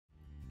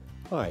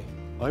Hi,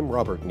 I'm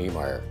Robert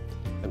Niemeyer,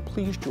 and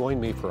please join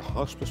me for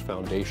Hospice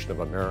Foundation of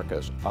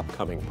America's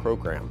upcoming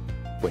program,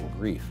 When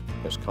Grief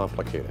is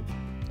Complicated.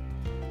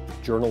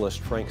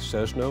 Journalist Frank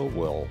Sesno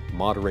will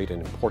moderate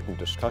an important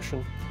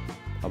discussion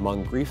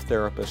among grief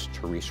therapists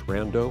Therese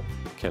Rando,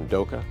 Ken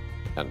Doka,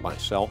 and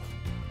myself,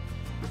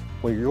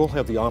 where you'll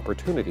have the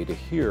opportunity to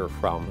hear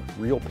from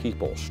real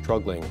people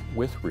struggling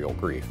with real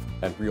grief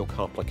and real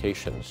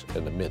complications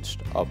in the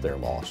midst of their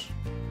loss.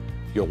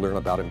 You'll learn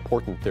about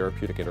important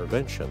therapeutic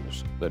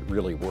interventions that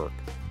really work.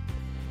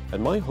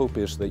 And my hope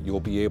is that you'll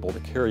be able to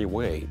carry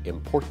away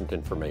important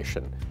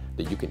information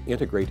that you can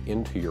integrate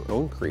into your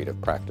own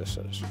creative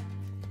practices.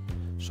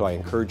 So I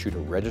encourage you to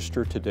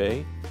register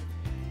today,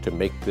 to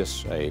make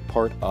this a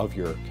part of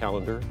your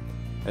calendar,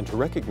 and to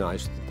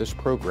recognize that this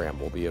program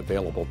will be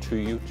available to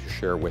you to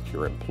share with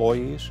your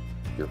employees,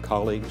 your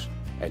colleagues,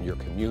 and your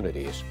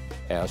communities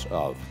as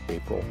of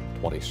April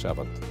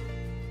 27th.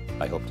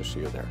 I hope to see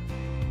you there.